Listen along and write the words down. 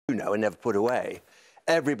you know, and never put away.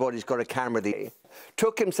 Everybody's got a camera.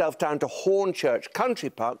 Took himself down to Hornchurch Country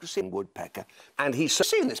Park to see a woodpecker, and he's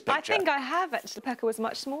seen this picture. I think I have, actually. The pecker was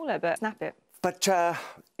much smaller, but snap it. But, tell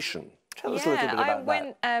us a little bit about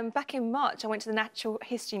that. Back in March, I went to the Natural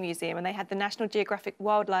History Museum and they had the National Geographic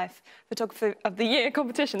Wildlife Photographer of the Year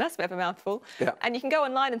competition. That's a bit of a mouthful. Yeah. And you can go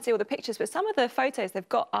online and see all the pictures, but some of the photos they've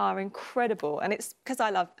got are incredible. And it's because I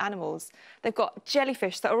love animals. They've got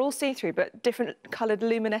jellyfish that are all see-through, but different coloured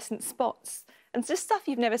luminescent spots. And it's just stuff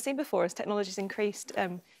you've never seen before as technology's increased,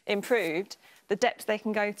 improved, the depth they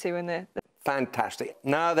can go to and the... Fantastic.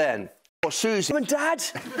 Now then, for Susie and Dad.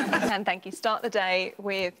 And thank you. Start the day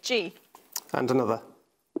with G. And another.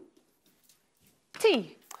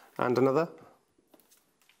 T. And another.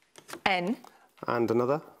 N. And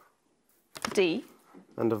another. D.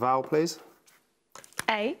 And a vowel, please.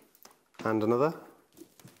 A. And another.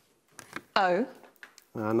 O.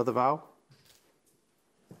 Another vowel.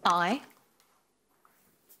 I.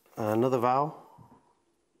 Another vowel.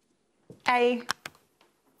 A.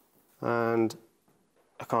 And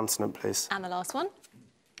a consonant, please. And the last one.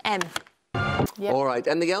 M. Yep. All right,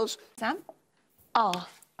 anything else? Sam? R.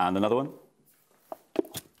 And another one.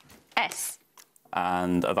 S.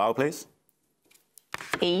 And a vowel, please.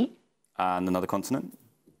 E. And another consonant.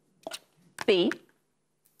 B.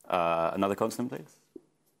 Another consonant, please.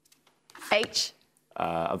 H.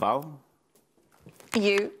 A vowel.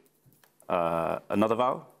 U. Another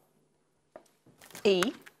vowel.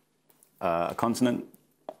 E. A consonant.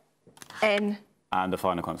 N. And a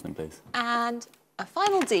final consonant, please. And a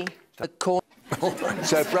final D.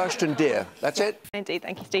 So brushed and deer, that's it? Indeed,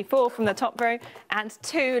 thank you, Steve. 4 from the top row and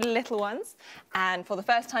 2 little ones. And for the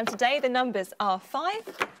first time today, the numbers are 5,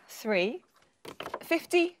 3,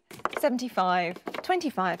 50, 75,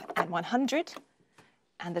 25 and 100.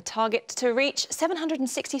 And the target to reach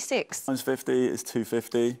 766. Times 50 is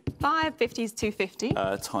 250. 550 is 250.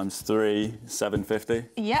 Times 3, 750.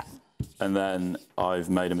 Yep. And then I've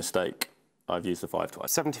made a mistake. I've used the 5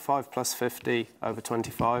 twice. 75 plus 50 over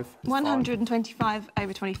 25. 125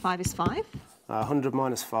 over 25 is 5. 100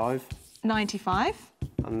 minus 5. 95.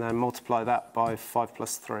 And then multiply that by 5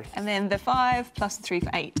 plus 3. And then the 5 plus 3 for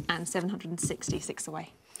 8 and 766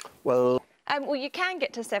 away. Well... well, you can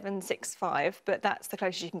get to 765, but that's the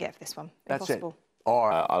closest you can get for this one. That's Impossible. it. All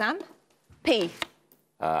right. Sam? P.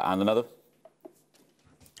 And another.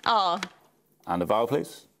 R. And a vowel,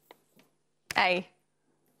 please. A.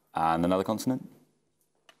 And another consonant.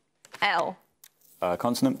 L.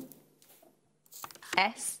 Consonant.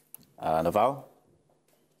 S. And a vowel.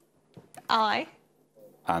 I.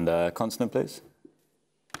 And a consonant, please.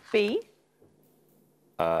 B.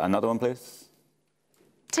 Another one, please.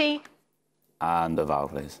 T. And a vowel,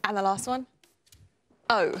 please. And the last one.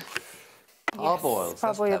 O. Parboils.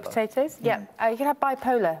 Parboiled potatoes. Yeah. You can have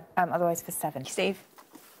bipolar, otherwise for 7. Steve.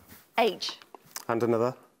 H. And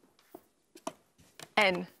another.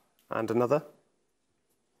 N. And another.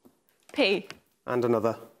 P. And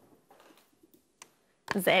another.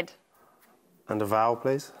 Z. And a vowel,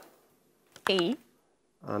 please. E.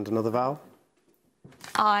 And another vowel.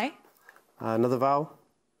 I. Another vowel.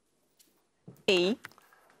 E.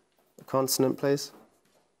 A consonant, please.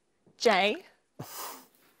 J.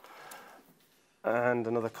 And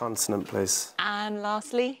another consonant, please. And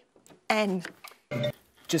lastly, N.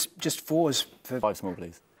 Just 4s for... 5 small,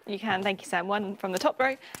 please. You can, thank you, Sam. 1 from the top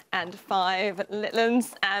row and 5 little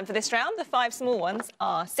ones. And for this round, the 5 small ones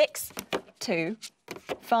are 6, 2,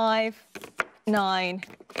 5, 9,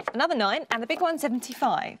 another 9, and the big one,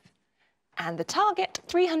 75. And the target,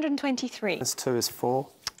 323. This 2 is 4.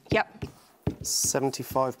 Yep.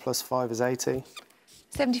 75 plus 5 is 80.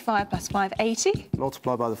 75 plus 5, 80.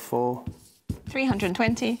 Multiply by the 4.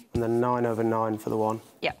 320. And then 9 over 9 for the 1.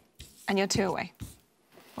 Yep. And you're 2 away.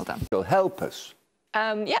 Well done. You'll help us.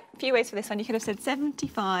 Yep, a few ways for this one. You could have said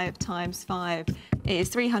 75 times 5 is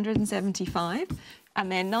 375. And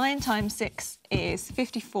then 9 times 6 is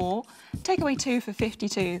 54. Take away 2 for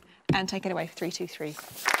 52 and take it away for 323.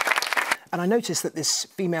 And I noticed that this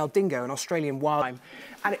female dingo, an Australian wild,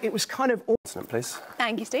 and it was kind of... Consonant, please.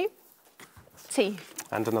 Thank you, Steve. T.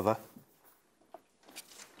 And another.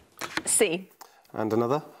 C. And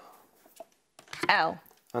another. L.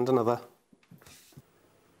 And another.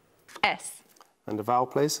 S. And a vowel,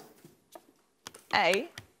 please. A.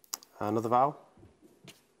 Another vowel.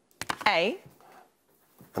 A.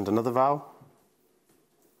 And another vowel.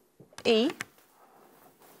 E.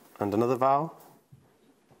 And another vowel.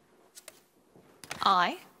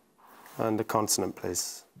 I. And a consonant,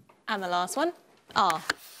 please. And the last one, R.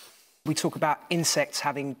 We talk about insects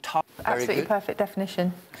having... Absolutely perfect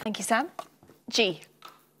definition. Thank you, Sam. G.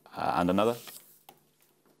 And another.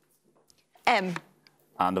 M.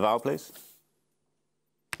 And a vowel, please.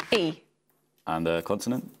 E. And a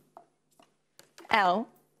consonant. L.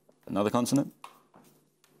 Another consonant.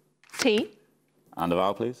 T. And a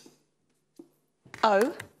vowel, please.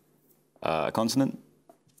 O. A consonant.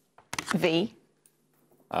 V.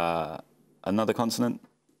 Another consonant.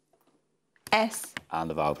 S.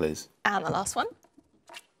 And a vowel, please. And the last one.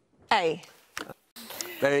 A.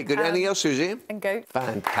 Very good. Anything else, Susie? And goat.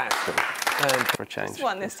 Fantastic. For a change.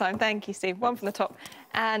 One this time. Thank you, Steve. One from the top.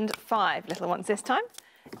 And 5 little ones this time.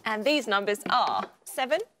 And these numbers are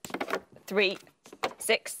 7, 3,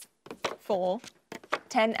 6, 4,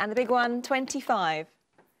 10, and the big one, 25.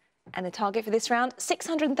 And the target for this round,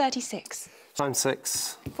 636. Times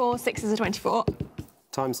 6 4 6s are 24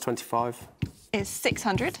 times 25. is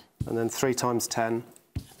 600. And then 3 times 10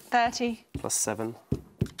 30. plus 7.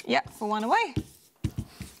 Yep, for one away.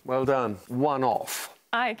 Well done. One off.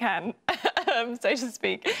 I can, so to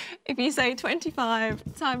speak. If you say 25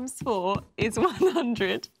 times 4 is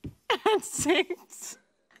 106. It's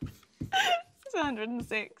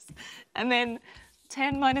 106. And then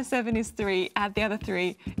 10 minus 7 is 3. Add the other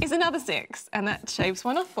 3 is another 6. And that shaves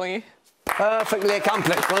one off for you. Perfectly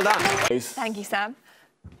accomplished. Well done. Please. Thank you, Sam.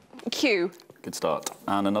 Q. Good start.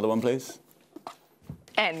 And another one, please.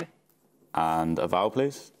 N. And a vowel,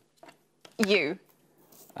 please. U.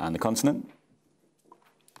 And a consonant.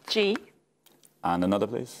 G. And another,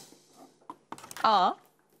 please. R.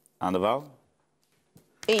 And a vowel.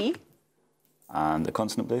 E. And a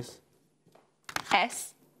consonant, please.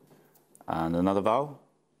 S. And another vowel.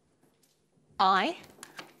 I.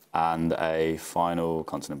 And a final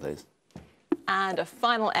consonant, please. And a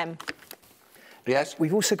final M. Yes.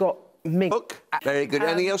 We've also got Mig. Book. Very good.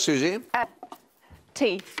 Anything else, Susie?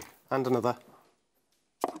 T. And another.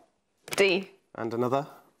 D. And another.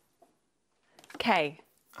 K.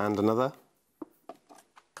 And another.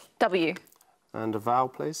 W. And a vowel,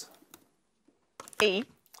 please. E.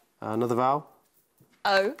 Another vowel.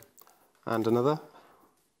 O. And another.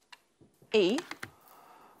 E.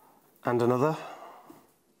 And another.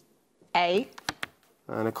 A.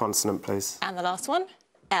 And a consonant, please. And the last one,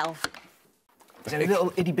 L. Is it a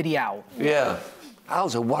little itty-bitty owl? Yeah.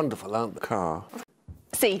 Owls are wonderful, aren't they? Car.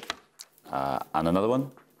 C. And another one.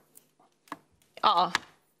 R.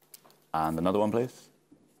 And another one, please.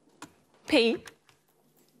 P.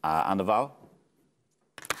 And a vowel.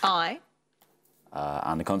 I.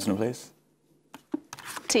 And a consonant, please.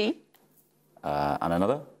 T. And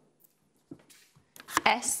another.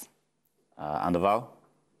 S. And a vowel.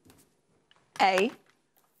 A.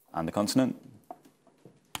 And a consonant.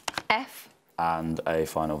 F. And a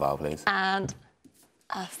final vowel, please. And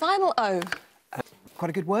a final O. Quite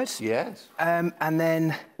a good word. Yes. And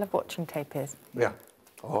then Love watching tapirs. Yeah.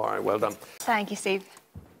 All right, well done. Thank you, Steve.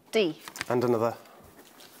 D. And another.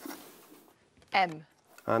 M.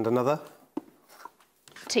 And another.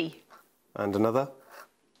 T. And another.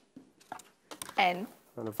 N.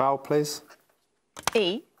 And a vowel, please.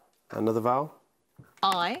 E. Another vowel.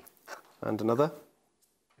 I. And another.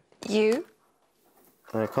 U.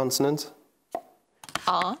 And a consonant.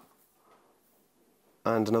 R.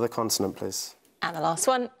 And another consonant, please. And the last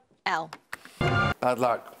one, L. Bad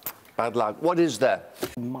luck. Bad luck. What is there?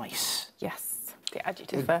 mice. Yes. The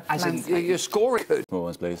adjective for As in, landscape. You're scoring good. Small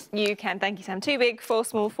ones, please. You can. Thank you, Sam. 2 big, 4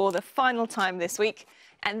 small for the final time this week.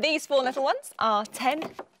 And these 4 little ones are 10,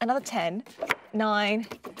 another 10, 9,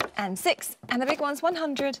 and 6. And the big one's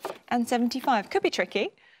 175. Could be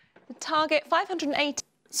tricky. The target, 580.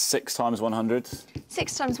 6 times 100.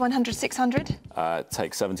 6 times 100, 600.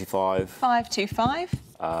 Take 75.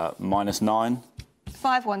 525. Minus 9.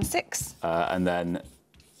 516. And then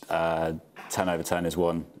 10 over 10 is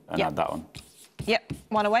 1. And Yep. add that one. Yep,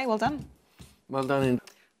 1 away. Well done. Well done.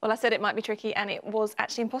 Well, I said it might be tricky, and it was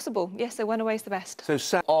actually impossible. Yes, so 1 away is the best. So,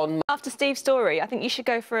 Sam, on After Steve's story, I think you should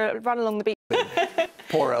go for a run along the beach.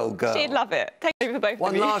 poor old girl. She'd love it. Take over for both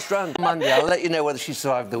One of you. last round Monday. I'll let you know whether she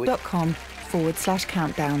survived the week.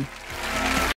 .com/countdown.